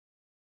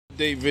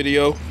update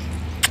video.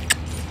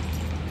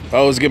 I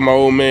always get my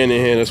old man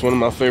in here. That's one of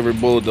my favorite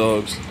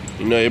bulldogs.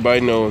 You know,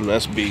 everybody know him.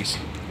 That's Beast.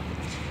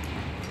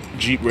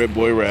 Jeep Red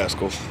Boy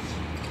Rascal.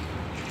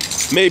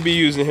 Maybe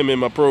using him in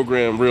my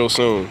program real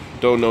soon.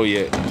 Don't know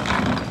yet.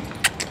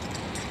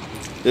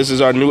 This is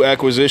our new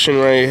acquisition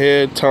right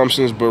here.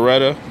 Thompson'S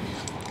Beretta.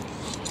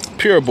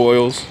 Pure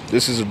Boils.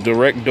 This is a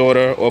direct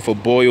daughter off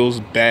of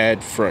Boyle's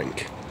Bad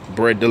Frank.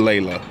 Bred to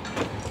Layla.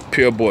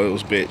 Pure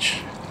Boils,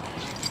 bitch.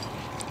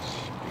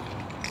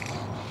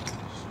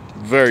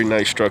 Very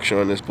nice structure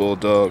on this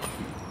bulldog.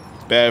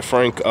 Bad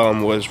Frank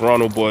was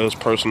Ronald Boyle's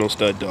personal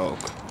stud dog,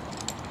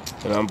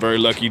 and I'm very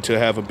lucky to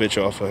have a bitch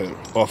off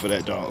of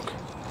that dog.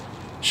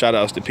 Shout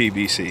outs to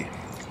PBC.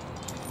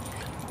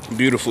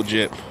 Beautiful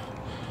Jip.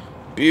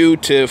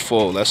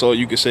 Beautiful. That's all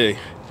you can say.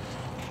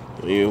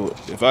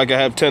 If I could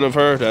have 10 of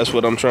her, that's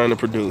what I'm trying to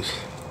produce.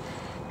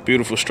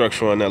 Beautiful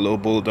structure on that little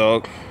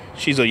bulldog.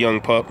 She's a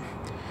young pup.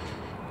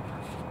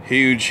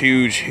 Huge,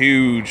 huge,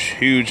 huge,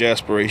 huge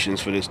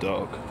aspirations for this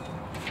dog.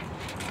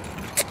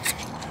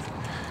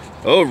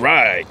 All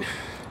right.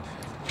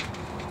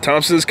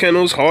 Thompson'S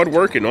Kennels, hard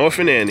working,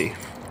 Orphan Annie.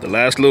 The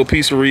last little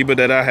piece of Reba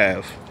that I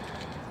have.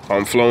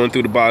 I'm flowing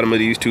through the bottom of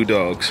these two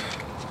dogs.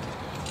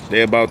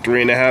 They're about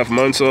 3.5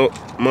 months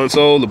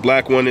old. The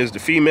black one is the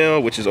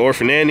female, which is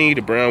Orphan Annie.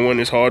 The brown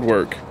one is Hard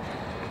Work.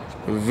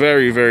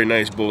 Very, very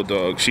nice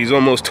bulldog. She's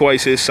almost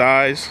twice his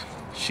size.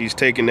 She's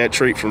taken that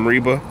trait from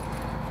Reba.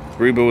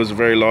 Reba was a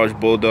very large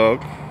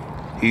bulldog.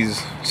 He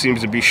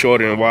seems to be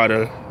shorter and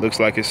wider.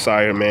 Looks like his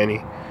sire,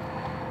 Manny.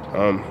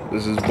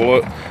 This is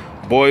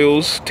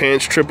Boyle's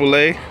Tanch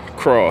AAA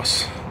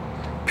cross.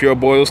 Pure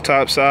Boyle's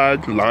top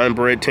side, line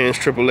bred Tanch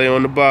AAA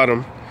on the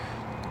bottom.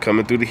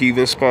 Coming through the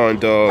heathen spawn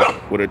dog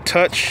with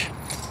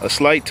a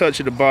slight touch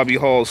of the Bobby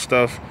Hall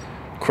stuff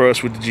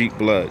crossed with the Jeep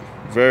blood.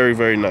 Very,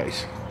 very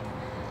nice.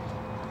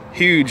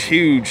 Huge,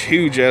 huge,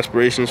 huge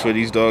aspirations for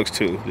these dogs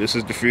too. This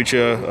is the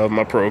future of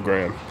my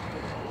program.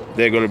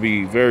 They're going to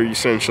be very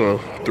essential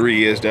 3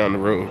 years down the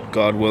road,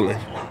 God willing.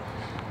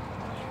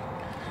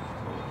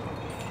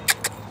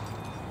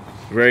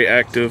 Very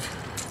active,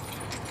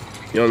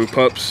 young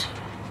pups,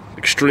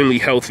 extremely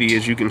healthy,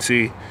 as you can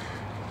see.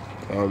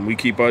 We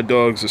keep our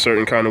dogs a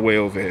certain kind of way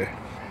over here.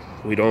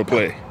 We don't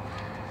play.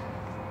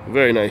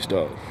 Very nice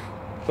dog.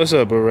 What's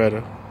up,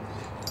 Beretta?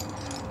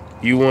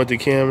 You want the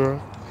camera?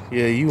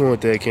 Yeah, you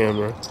want that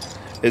camera.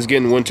 It's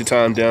getting winter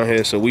time down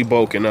here, so we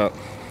bulking up.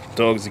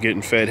 Dogs are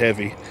getting fed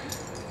heavy.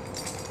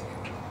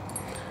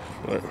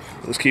 But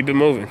let's keep it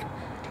moving.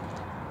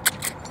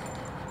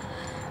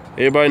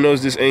 Everybody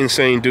knows this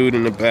insane dude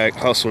in the back,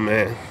 Hustle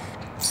Man.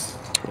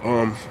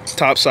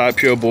 Top side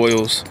Pure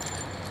Boils.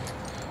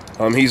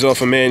 He's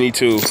off of Manny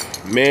too.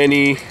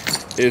 Manny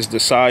is the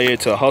sire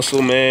to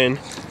Hustle Man,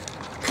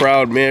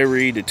 Proud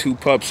Mary, the two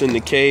pups in the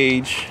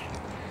cage,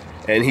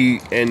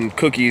 and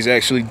Cookie's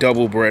actually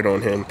double bred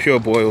on him.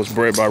 Pure Boils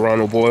bred by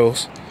Ronald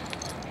Boyles.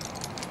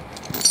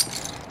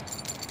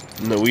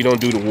 No, we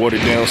don't do the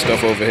watered down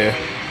stuff over here.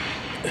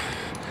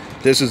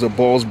 This is a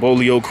Balls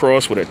Bolio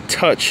cross with a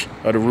touch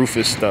of the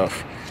Rufus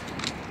stuff.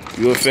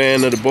 You a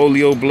fan of the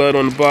Bolio blood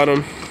on the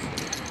bottom?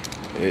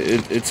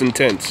 It's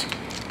intense.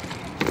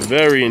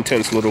 Very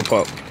intense little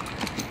pup.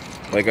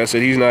 Like I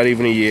said, he's not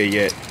even a year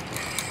yet.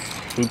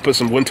 We put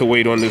some winter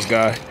weight on this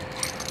guy.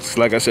 It's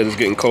like I said, it's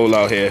getting cold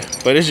out here.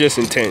 But it's just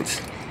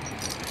intense.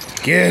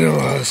 Get him,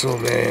 Hustle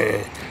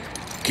Man.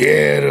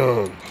 Get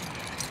him.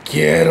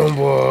 Get him,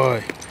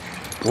 boy.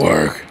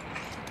 Work.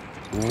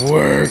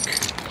 Work.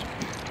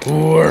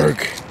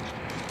 Work.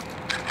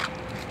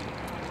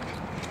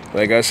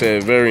 Like I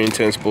said, very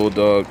intense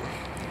bulldog.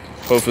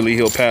 Hopefully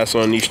he'll pass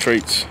on these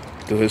traits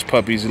to his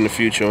puppies in the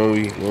future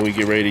when we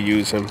get ready to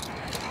use him.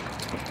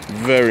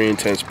 Very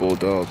intense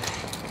bulldog.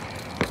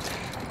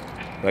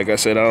 Like I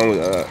said,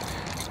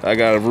 I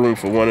got a room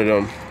for one of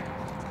them.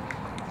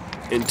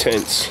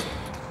 Intense.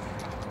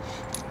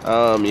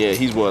 Yeah,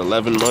 he's what,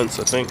 11 months,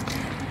 I think.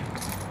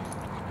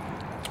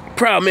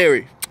 Proud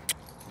Mary.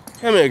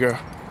 Come here, girl.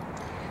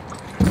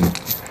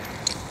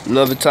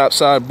 Another top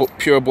side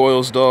Pure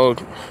Boils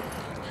dog.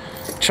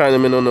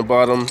 Chinaman on the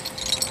bottom.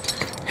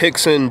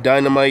 Hickson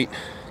Dynamite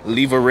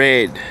Lever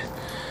Red.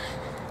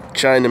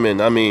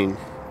 Chinaman. I mean,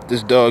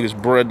 this dog is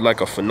bred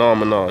like a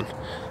phenomenon.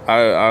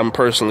 I'm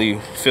personally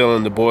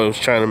feeling the Boyles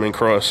Chinaman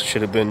cross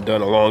should have been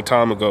done a long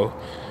time ago.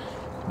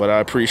 But I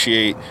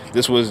appreciate,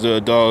 this was the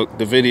dog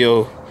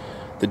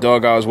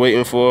I was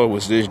waiting for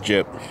was this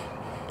Jip.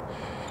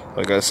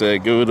 Like I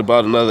said, give it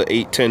about another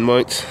 8-10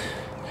 months.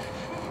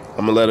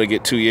 I'm gonna let her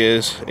get 2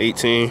 years,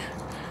 18.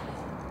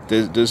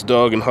 This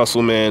dog and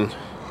Hustle Man,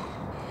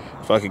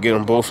 if I could get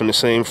them both in the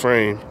same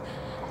frame,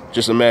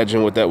 just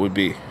imagine what that would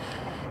be.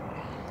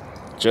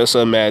 Just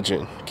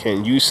imagine.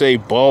 Can you say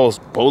Balls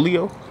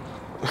Bolio?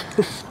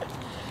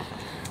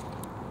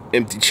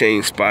 Empty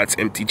chain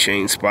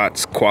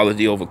spots,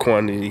 quality over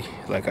quantity.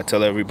 Like I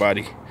tell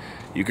everybody,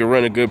 you can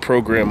run a good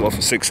program off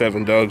of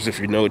 6-7 dogs if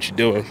you know what you're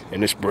doing,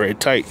 and it's bred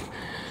tight,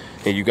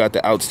 and you got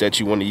the outs that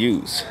you want to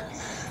use.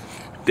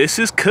 This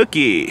is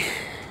Cookie.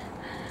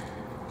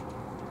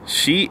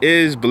 She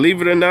is,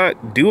 believe it or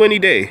not, due any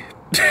day.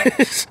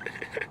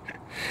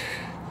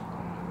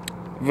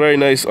 Very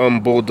nice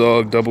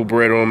bulldog, double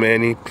bred on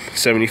Manny,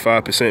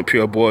 75%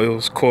 pure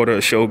boils, quarter a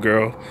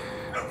showgirl.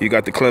 You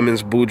got the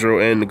Clemens,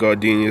 Boudreaux, and the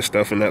Gardenia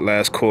stuff in that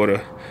last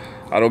quarter.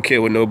 I don't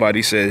care what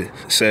nobody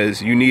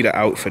says. You need an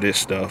out for this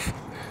stuff.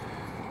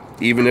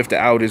 Even if the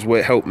out is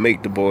what helped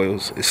make the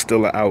boils, it's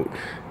still an out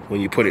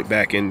when you put it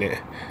back in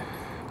there.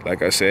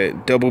 Like I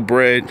said, double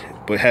bred,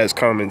 but has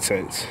common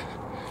sense.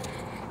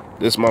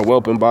 This is my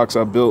whelping box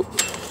I built.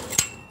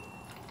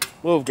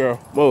 Move, girl,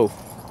 move.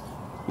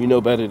 You know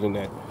better than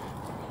that.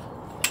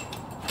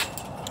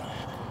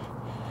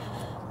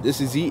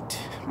 This is it,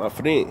 my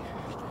friend.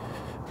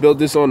 Built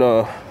this on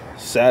a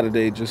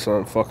Saturday, just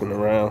on fucking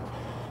around.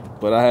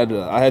 But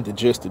I had the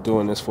gist of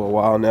doing this for a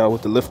while now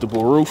with the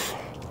liftable roof.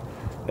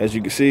 As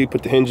you can see,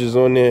 put the hinges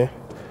on there.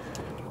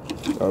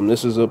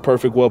 This is a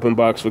perfect whelping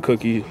box for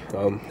Cookie.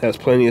 Has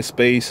plenty of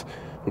space,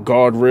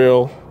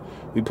 guardrail.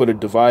 We put a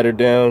divider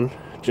down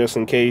just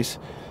in case.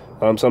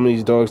 Some of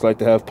these dogs like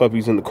to have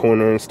puppies in the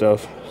corner and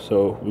stuff.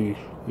 So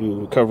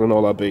we're covering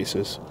all our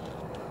bases.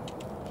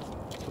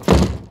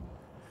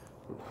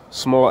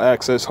 Small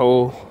access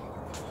hole,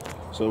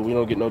 so we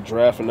don't get no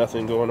draft or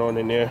nothing going on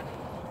in there.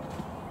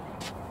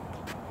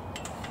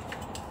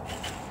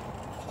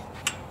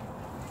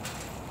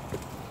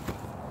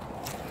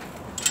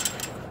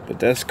 But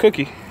that's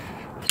Cookie.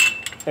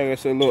 Like I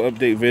said, a little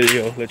update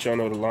video, let y'all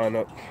know the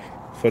lineup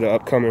for the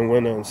upcoming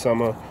winter and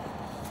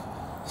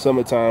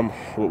summertime,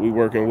 what we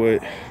working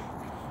with.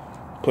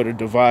 Put a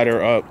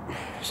divider up,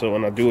 so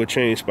when I do a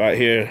change spot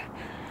here,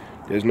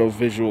 there's no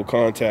visual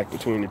contact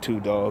between the two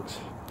dogs.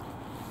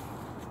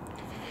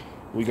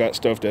 We got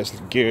stuff that's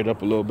geared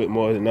up a little bit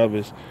more than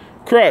others.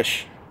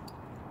 Crush!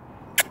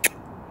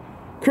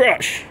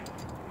 Crush!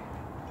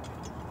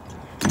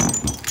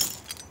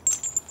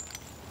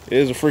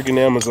 Here's a freaking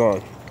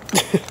Amazon.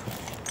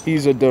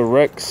 He's a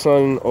direct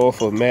son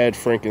off of Mad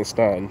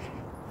Frankenstein.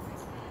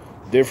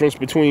 Difference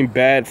between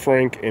Bad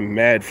Frank and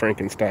Mad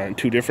Frankenstein.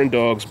 Two different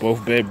dogs,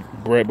 both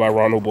bred by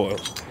Ronald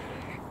Boyles.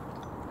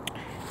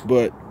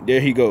 But there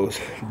he goes.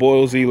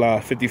 Boyles Eli,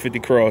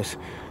 50-50 cross.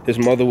 His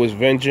mother was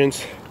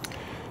Vengeance.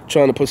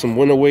 Trying to put some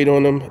winter weight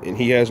on him, and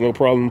he has no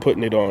problem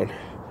putting it on.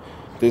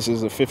 This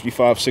is a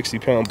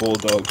 55-60 pound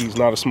bulldog. He's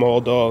not a small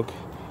dog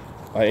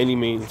by any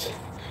means.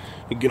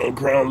 You get on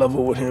ground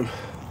level with him.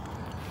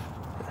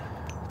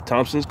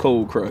 Thompson'S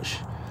Cold Crush.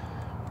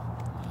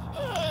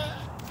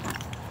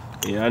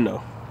 Yeah, I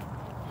know.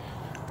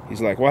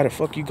 He's like, why the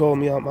fuck you call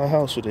me out my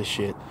house for this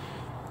shit?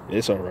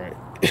 It's alright.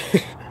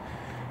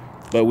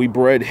 But we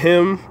bred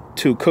him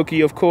to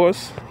Cookie, of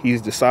course.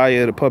 He's the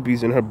sire of the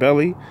puppies in her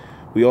belly.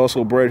 We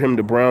also bred him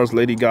to Brown's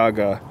Lady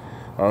Gaga.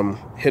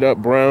 Hit up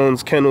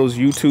Brown's Kennels,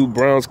 YouTube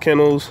Brown's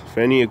Kennels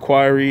for any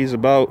inquiries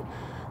about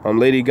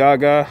Lady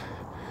Gaga.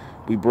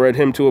 We bred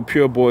him to a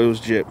pure boils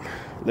jip.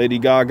 Lady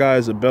Gaga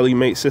is a belly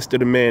mate sister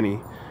to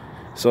Manny.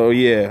 So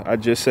yeah, I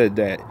just said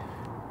that.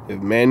 If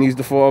Manny's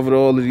the father of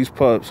all of these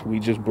pups, we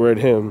just bred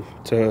him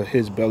to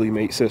his belly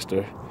mate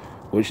sister,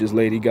 which is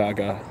Lady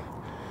Gaga.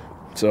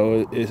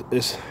 So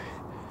it's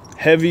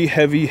heavy,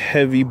 heavy,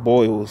 heavy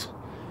boils.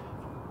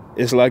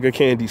 It's like a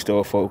candy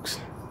store, folks.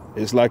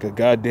 It's like a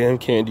goddamn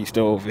candy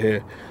store over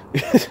here.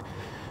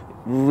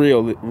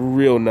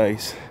 real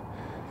nice.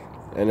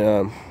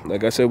 And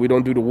like I said, we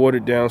don't do the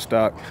watered down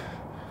stock.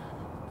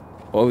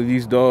 All of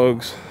these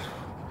dogs,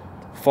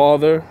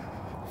 fathers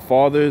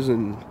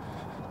and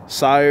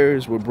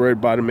sires were bred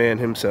by the man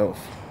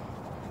himself.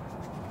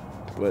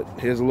 But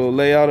here's a little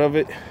layout of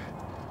it.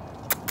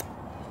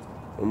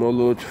 One more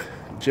little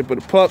jip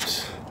of the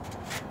pups.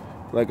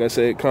 Like I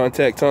said,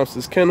 contact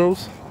Thompson'S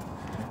Kennels.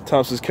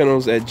 Thompson'S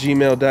Kennels at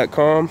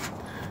gmail.com.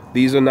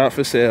 These are not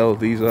for sale.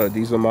 These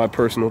are my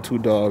personal two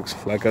dogs.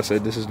 Like I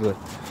said, this is the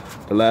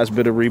last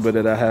bit of Reba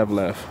that I have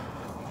left.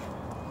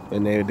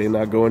 And they're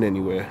not going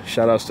anywhere.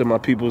 Shout outs to my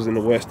peoples in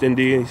the West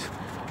Indies.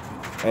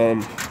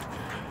 The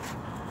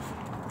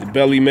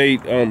belly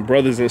mate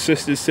brothers and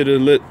sisters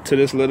to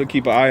this litter.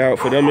 Keep an eye out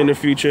for them in the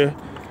future.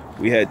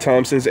 We had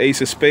Thompson'S Ace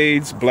of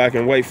Spades, black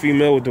and white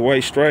female with the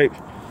white stripe.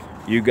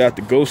 You got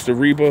the Ghost of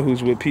Reba,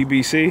 who's with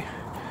PBC.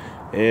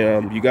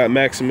 And you got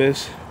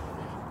Maximus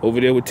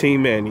over there with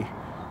Team Manny.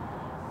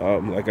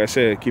 Like I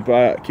said, keep an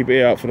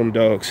eye out for them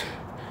dogs.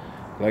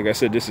 Like I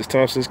said, this is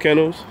Thompson'S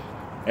Kennels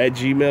at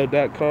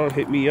gmail.com.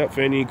 Hit me up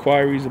for any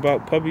inquiries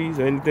about puppies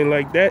or anything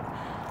like that.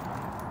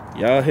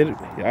 Y'all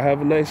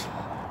have a nice,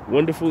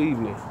 wonderful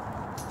evening.